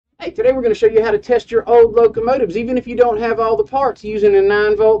Hey, today we're going to show you how to test your old locomotives, even if you don't have all the parts, using a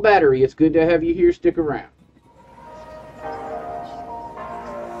 9-volt battery. It's good to have you here. Stick around.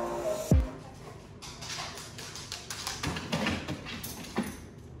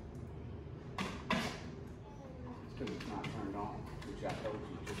 It's not turned on, which I told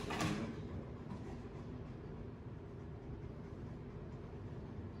you just a minute.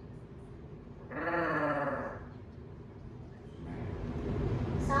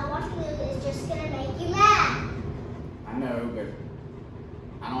 Stop watching it, it's just gonna make you mad. I know, but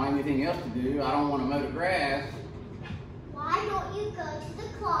I don't have anything else to do. I don't want to mow the grass. Why don't you go to the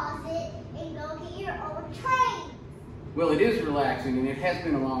closet and go get your old train? Well, it is relaxing, and it has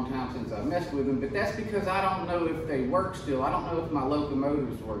been a long time since I've messed with them, but that's because I don't know if they work still. I don't know if my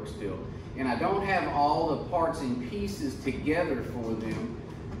locomotives work still. And I don't have all the parts and pieces together for them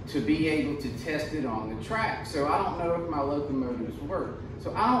to be able to test it on the track. So I don't know if my locomotives work.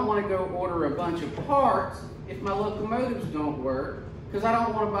 So I don't want to go order a bunch of parts if my locomotives don't work, because I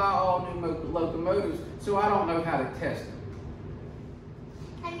don't want to buy all new locomotives, so I don't know how to test them.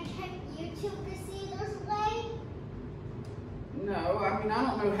 Have you checked YouTube to see there's a way? No, I mean, I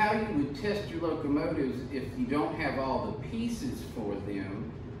don't know how you would test your locomotives if you don't have all the pieces for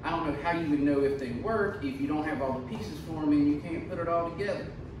them. I don't know how you would know if they work if you don't have all the pieces for them and you can't put it all together.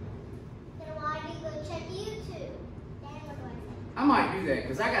 Then why do you go check YouTube? I might do that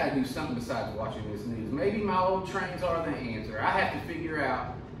because I got to do something besides watching this news. Maybe my old trains are the answer. I have to figure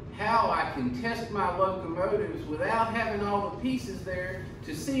out how I can test my locomotives without having all the pieces there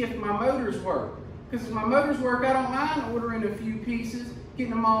to see if my motors work. Because if my motors work, I don't mind ordering a few pieces,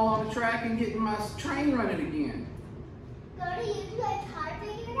 getting them all on the track, and getting my train running again. Go to YouTube and try to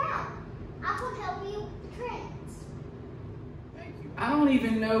figure it out. I will help you with the trains. Thank you. I don't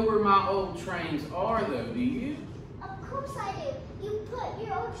even know where my old trains are, though. Do you? Of course I do. You put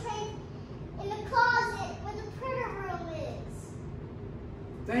your old train in the closet where the printer room is.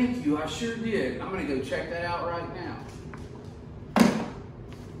 Thank you, I sure did. I'm going to go check that out right now.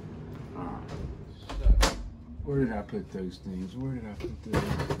 Alright, so, where did I put those things? Where did I put those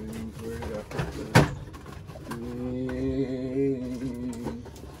things? Where did I put those things?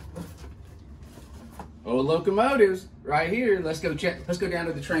 Old locomotives, right here. Let's go down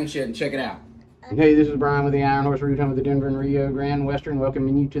to the train shed and check it out. Hey, this is Brian with the Iron Horse Route Home of the Denver and Rio Grande Western,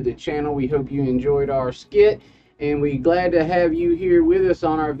 welcoming you to the channel. We hope you enjoyed our skit, and we're glad to have you here with us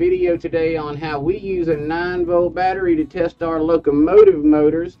on our video today on how we use a 9-volt battery to test our locomotive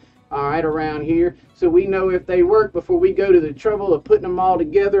motors, all right, around here, so we know if they work before we go to the trouble of putting them all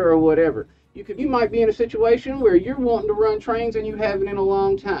together or whatever. You might be in a situation where you're wanting to run trains and you haven't in a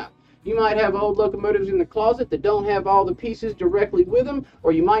long time. You might have old locomotives in the closet that don't have all the pieces directly with them,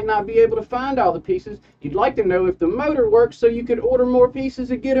 or you might not be able to find all the pieces. You'd like to know if the motor works so you could order more pieces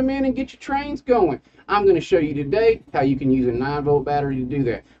and get them in and get your trains going. I'm going to show you today how you can use a 9-volt battery to do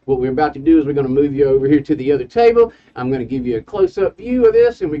that. What we're about to do is we're going to move you over here to the other table. I'm going to give you a close-up view of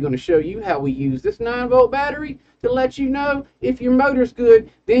this, and we're going to show you how we use this 9-volt battery to let you know if your motor's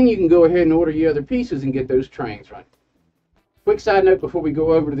good. Then you can go ahead and order your other pieces and get those trains running. Quick side note before we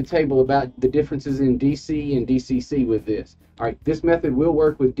go over to the table about the differences in DC and DCC with this. All right, this method will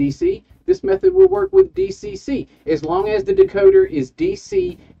work with DC. This method will work with DCC as long as the decoder is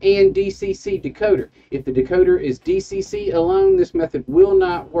DC and DCC decoder. If the decoder is DCC alone, this method will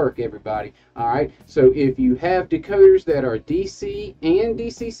not work, everybody. All right, so if you have decoders that are DC and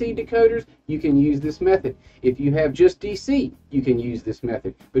DCC decoders, you can use this method. If you have just DC, you can use this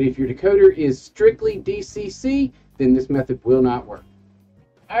method. But if your decoder is strictly DCC, then this method will not work.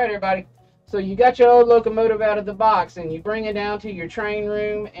 All right, everybody. So you got your old locomotive out of the box and you bring it down to your train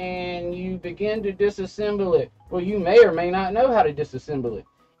room and you begin to disassemble it. Well, you may or may not know how to disassemble it.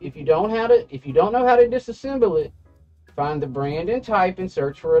 If you don't know how to disassemble it, find the brand and type and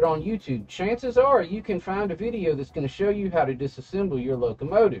search for it on YouTube. Chances are you can find a video that's going to show you how to disassemble your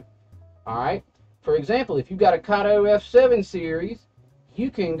locomotive. All right. For example, if you've got a Kato F7 series, you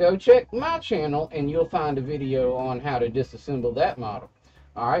can go check my channel and you'll find a video on how to disassemble that model.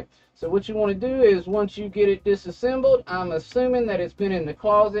 Alright, so what you want to do is once you get it disassembled, I'm assuming that it's been in the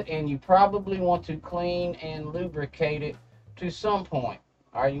closet and you probably want to clean and lubricate it to some point.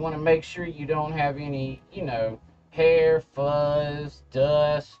 Alright, you want to make sure you don't have any, hair, fuzz,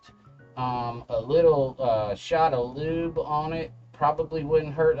 dust, a little shot of lube on it. Probably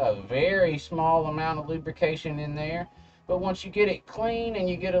wouldn't hurt. A very small amount of lubrication in there. But once you get it clean and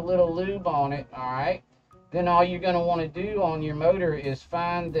you get a little lube on it, alright, then all you're going to want to do on your motor is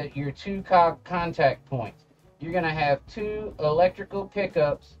find your two contact points. You're going to have two electrical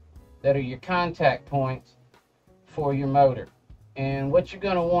pickups that are your contact points for your motor. And what you're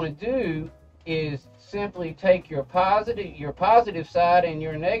going to want to do is simply take your positive side and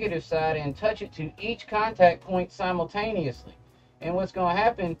your negative side and touch it to each contact point simultaneously. And what's going to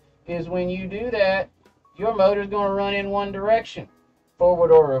happen is when you do that, your motor is going to run in one direction,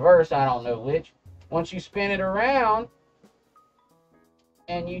 forward or reverse, I don't know which. Once you spin it around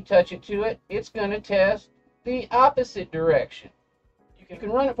and you touch it to it, it's going to test the opposite direction. You can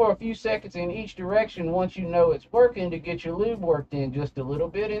run it for a few seconds in each direction once you know it's working to get your lube worked in just a little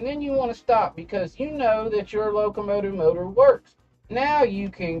bit, and then you want to stop because you know that your locomotive motor works. Now you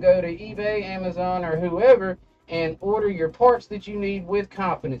can go to eBay, Amazon, or whoever and order your parts that you need with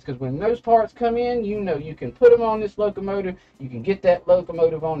confidence, because when those parts come in, you know you can put them on this locomotive, you can get that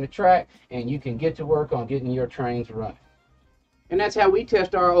locomotive on the track, and you can get to work on getting your trains running. And that's how we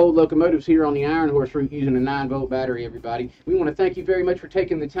test our old locomotives here on the Iron Horse route using a 9-volt battery, everybody. We want to thank you very much for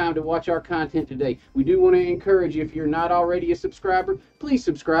taking the time to watch our content today. We do want to encourage you, if you're not already a subscriber, please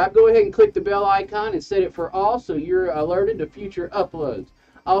subscribe. Go ahead and click the bell icon and set it for all so you're alerted to future uploads.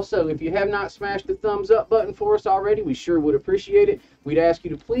 Also, if you have not smashed the thumbs up button for us already, we sure would appreciate it. We'd ask you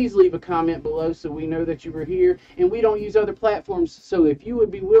to please leave a comment below so we know that you were here. And we don't use other platforms, so if you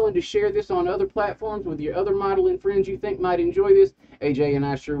would be willing to share this on other platforms with your other modeling friends you think might enjoy this, AJ and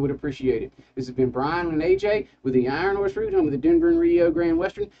I sure would appreciate it. This has been Brian and AJ with the Iron Horse Route, home of the Denver and Rio Grande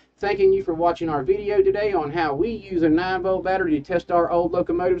Western, thanking you for watching our video today on how we use a 9-volt battery to test our old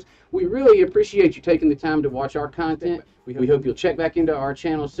locomotives. We really appreciate you taking the time to watch our content. We hope you'll check back into our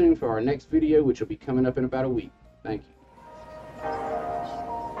channel soon for our next video, which will be coming up in about a week. Thank you.